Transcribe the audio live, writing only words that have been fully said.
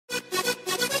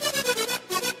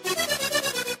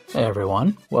Hey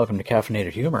everyone, welcome to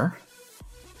Caffeinated Humor.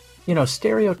 You know,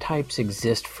 stereotypes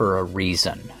exist for a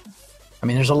reason. I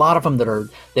mean, there's a lot of them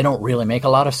they don't really make a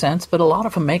lot of sense, but a lot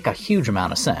of them make a huge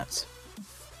amount of sense.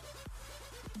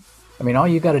 I mean, all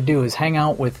you got to do is hang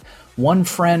out with one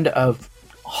friend of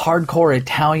hardcore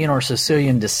Italian or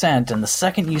Sicilian descent, and the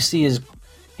second you see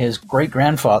his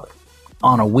great-grandfather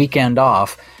on a weekend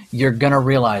off, you're going to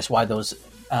realize why those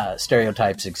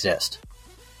stereotypes exist.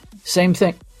 Same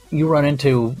thing you run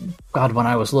into, God, when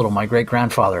I was little, my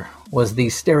great-grandfather was the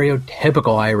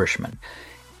stereotypical Irishman.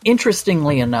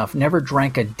 Interestingly enough, never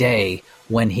drank a day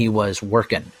when he was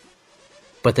working.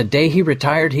 But the day he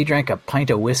retired, he drank a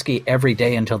pint of whiskey every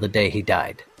day until the day he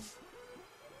died.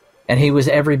 And he was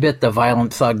every bit the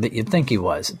violent thug that you'd think he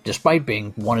was, despite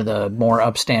being one of the more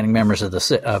upstanding members of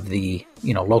the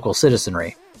local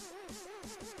citizenry.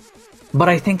 But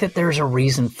I think that there's a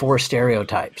reason for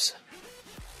stereotypes.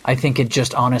 I think it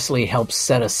just honestly helps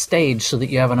set a stage so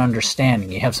that you have an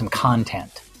understanding, you have some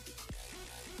content.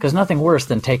 Because nothing worse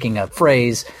than taking a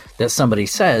phrase that somebody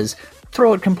says,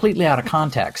 throw it completely out of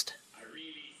context.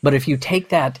 But if you take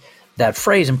that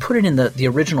phrase and put it in the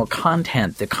original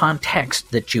content, the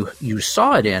context that you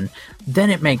saw it in,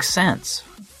 then it makes sense.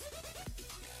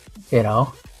 You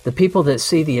know, the people that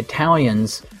see the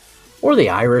Italians or the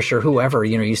Irish or whoever,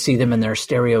 you see them in their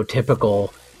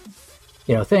stereotypical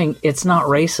thing, it's not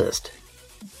racist.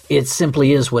 It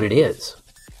simply is what it is.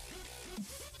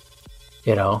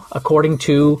 According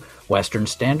to Western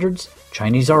standards,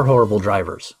 Chinese are horrible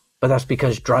drivers. But that's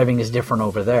because driving is different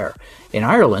over there. In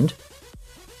Ireland,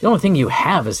 the only thing you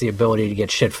have is the ability to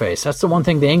get shit-faced. That's the one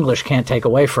thing the English can't take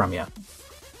away from you.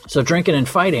 So drinking and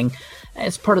fighting,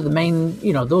 it's part of the main,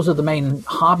 those are the main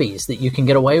hobbies that you can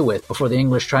get away with before the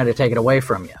English try to take it away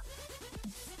from you.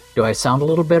 Do I sound a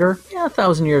little bitter? Yeah,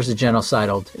 1,000 years of genocide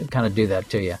will kind of do that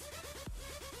to you.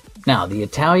 Now, the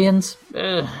Italians,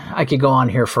 I could go on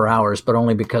here for hours, but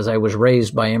only because I was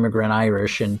raised by immigrant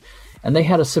Irish, and they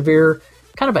had a severe,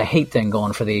 kind of a hate thing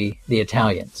going for the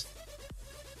Italians.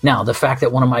 Now, the fact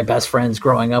that one of my best friends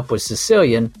growing up was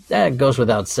Sicilian, that goes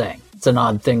without saying. It's an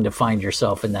odd thing to find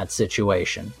yourself in that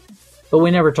situation. But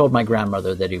we never told my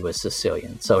grandmother that he was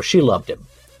Sicilian, so she loved him.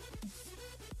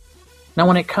 Now,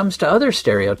 when it comes to other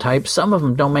stereotypes, some of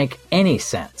them don't make any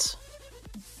sense.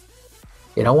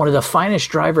 One of the finest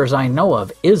drivers I know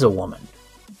of is a woman.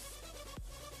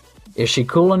 Is she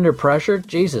cool under pressure?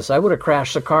 Jesus, I would have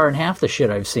crashed the car in half the shit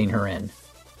I've seen her in.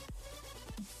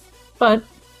 But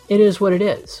it is what it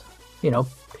is.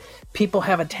 People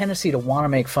have a tendency to want to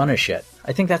make fun of shit.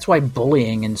 I think that's why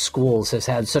bullying in schools has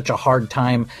had such a hard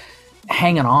time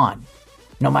hanging on.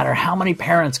 No matter how many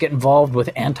parents get involved with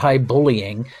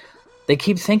anti-bullying, they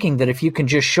keep thinking that if you can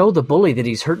just show the bully that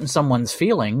he's hurting someone's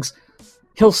feelings,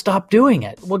 he'll stop doing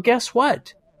it. Well, guess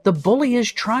what? The bully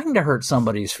is trying to hurt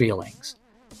somebody's feelings.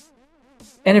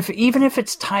 And even if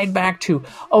it's tied back to,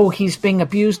 he's being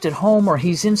abused at home or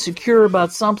he's insecure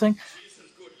about something,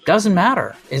 doesn't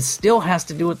matter. It still has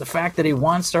to do with the fact that he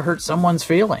wants to hurt someone's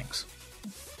feelings.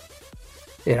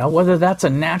 Whether that's a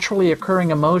naturally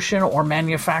occurring emotion or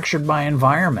manufactured by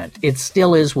environment, it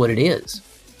still is what it is.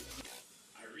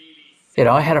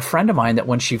 I had a friend of mine that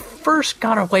when she first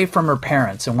got away from her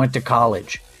parents and went to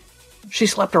college, she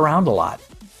slept around a lot.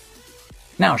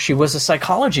 Now, she was a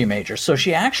psychology major, so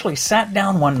she actually sat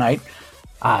down one night.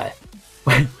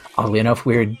 Oddly enough,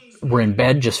 we were in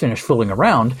bed, just finished fooling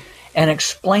around, and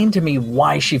explained to me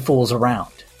why she fools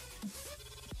around.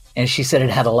 And she said it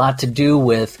had a lot to do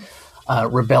with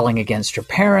rebelling against her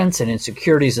parents and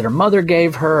insecurities that her mother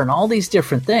gave her and all these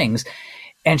different things.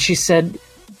 And she said,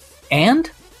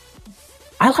 and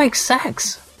I like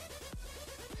sex.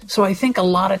 So I think a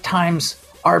lot of times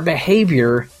our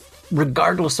behavior,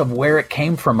 regardless of where it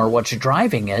came from or what's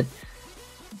driving it,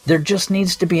 there just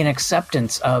needs to be an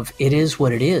acceptance of it is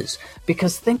what it is.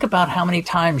 Because think about how many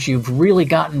times you've really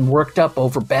gotten worked up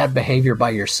over bad behavior by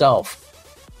yourself.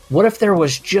 What if there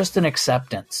was just an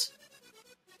acceptance?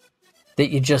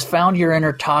 That you just found your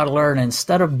inner toddler and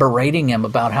instead of berating him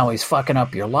about how he's fucking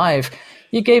up your life,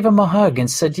 you gave him a hug and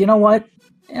said, you know what?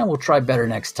 We'll try better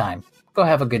next time. Go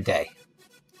have a good day.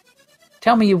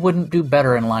 Tell me you wouldn't do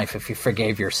better in life if you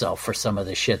forgave yourself for some of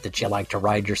the shit that you like to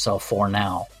ride yourself for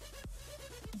now.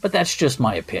 But that's just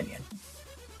my opinion.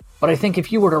 But I think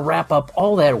if you were to wrap up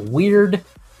all that weird,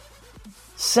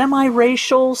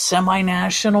 semi-racial,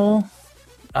 semi-national,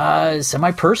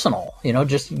 semi-personal,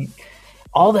 just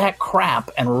all that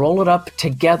crap and roll it up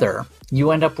together,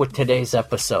 you end up with today's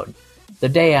episode. The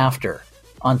day after,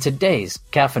 on today's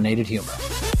Caffeinated Humor.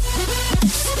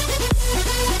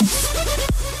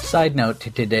 Side note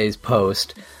to today's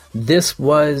post, this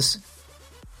was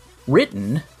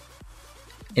written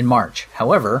in March.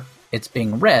 However, it's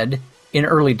being read in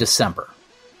early December.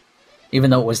 Even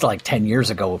though it was like 10 years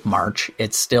ago of March,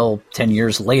 it's still 10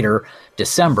 years later,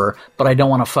 December, but I don't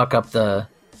want to fuck up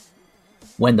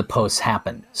when the posts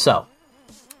happened. So,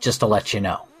 just to let you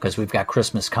know, because we've got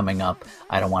Christmas coming up,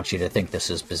 I don't want you to think this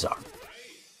is bizarre.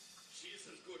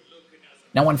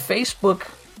 Now, when Facebook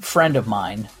friend of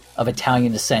mine of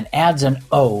Italian descent adds an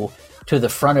O to the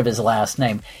front of his last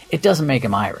name, it doesn't make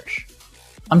him Irish.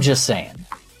 I'm just saying.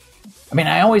 I mean,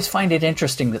 I always find it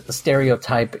interesting that the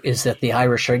stereotype is that the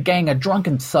Irish are a gang of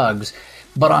drunken thugs,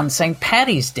 but on St.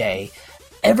 Paddy's Day,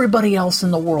 everybody else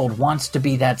in the world wants to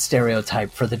be that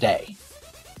stereotype for the day.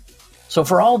 So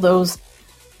for all those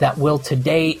that will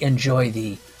today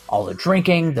enjoy all the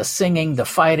drinking, the singing, the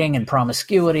fighting, and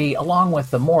promiscuity, along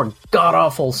with the more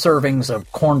god-awful servings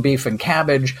of corned beef and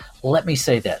cabbage, let me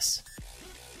say this.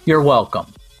 You're welcome.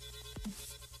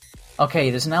 Okay,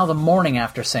 it is now the morning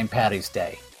after St. Paddy's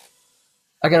Day.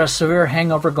 I got a severe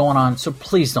hangover going on, so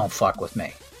please don't fuck with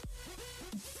me.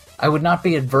 I would not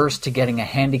be adverse to getting a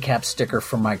handicap sticker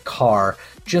for my car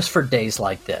just for days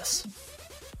like this.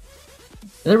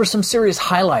 There were some serious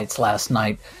highlights last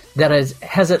night that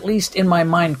has at least in my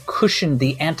mind cushioned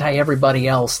the anti-everybody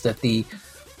else but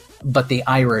the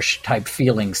Irish type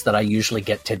feelings that I usually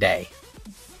get today.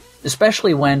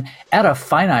 Especially when, at a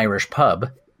fine Irish pub,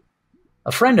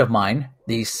 a friend of mine,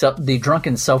 the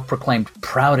drunken self-proclaimed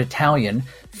proud Italian,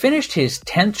 finished his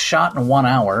 10th shot in 1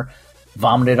 hour,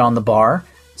 vomited on the bar,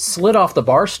 slid off the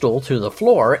bar stool to the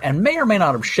floor, and may or may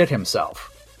not have shit himself.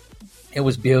 It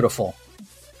was beautiful.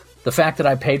 The fact that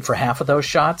I paid for half of those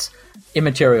shots,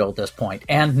 immaterial at this point,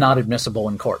 and not admissible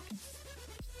in court.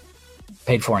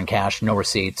 Paid for in cash, no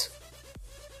receipts.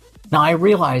 Now, I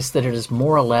realize that it is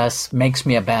more or less makes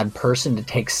me a bad person to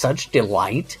take such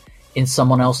delight in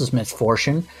someone else's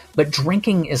misfortune, but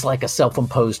drinking is like a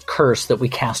self-imposed curse that we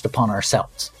cast upon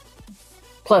ourselves.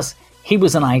 Plus, he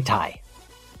was an Itai.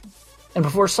 And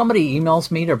before somebody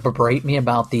emails me to berate me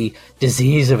about the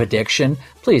disease of addiction,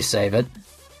 please save it.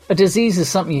 A disease is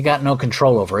something you got no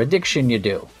control over. Addiction, you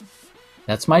do.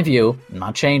 That's my view. I'm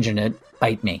not changing it.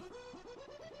 Bite me.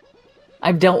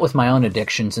 I've dealt with my own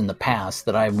addictions in the past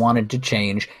that I wanted to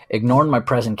change, ignored my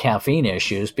present caffeine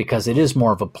issues because it is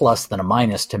more of a plus than a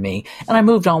minus to me, and I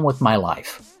moved on with my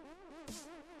life.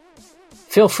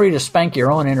 Feel free to spank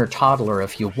your own inner toddler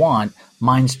if you want.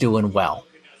 Mine's doing well.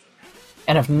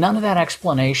 And if none of that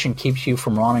explanation keeps you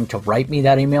from wanting to write me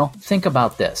that email, think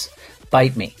about this.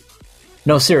 Bite me.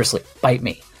 No, seriously, bite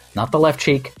me. Not the left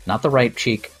cheek, not the right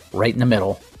cheek, right in the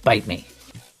middle. Bite me.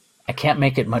 I can't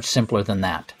make it much simpler than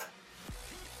that.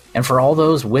 And for all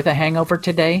those with a hangover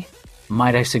today,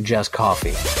 might I suggest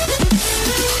coffee?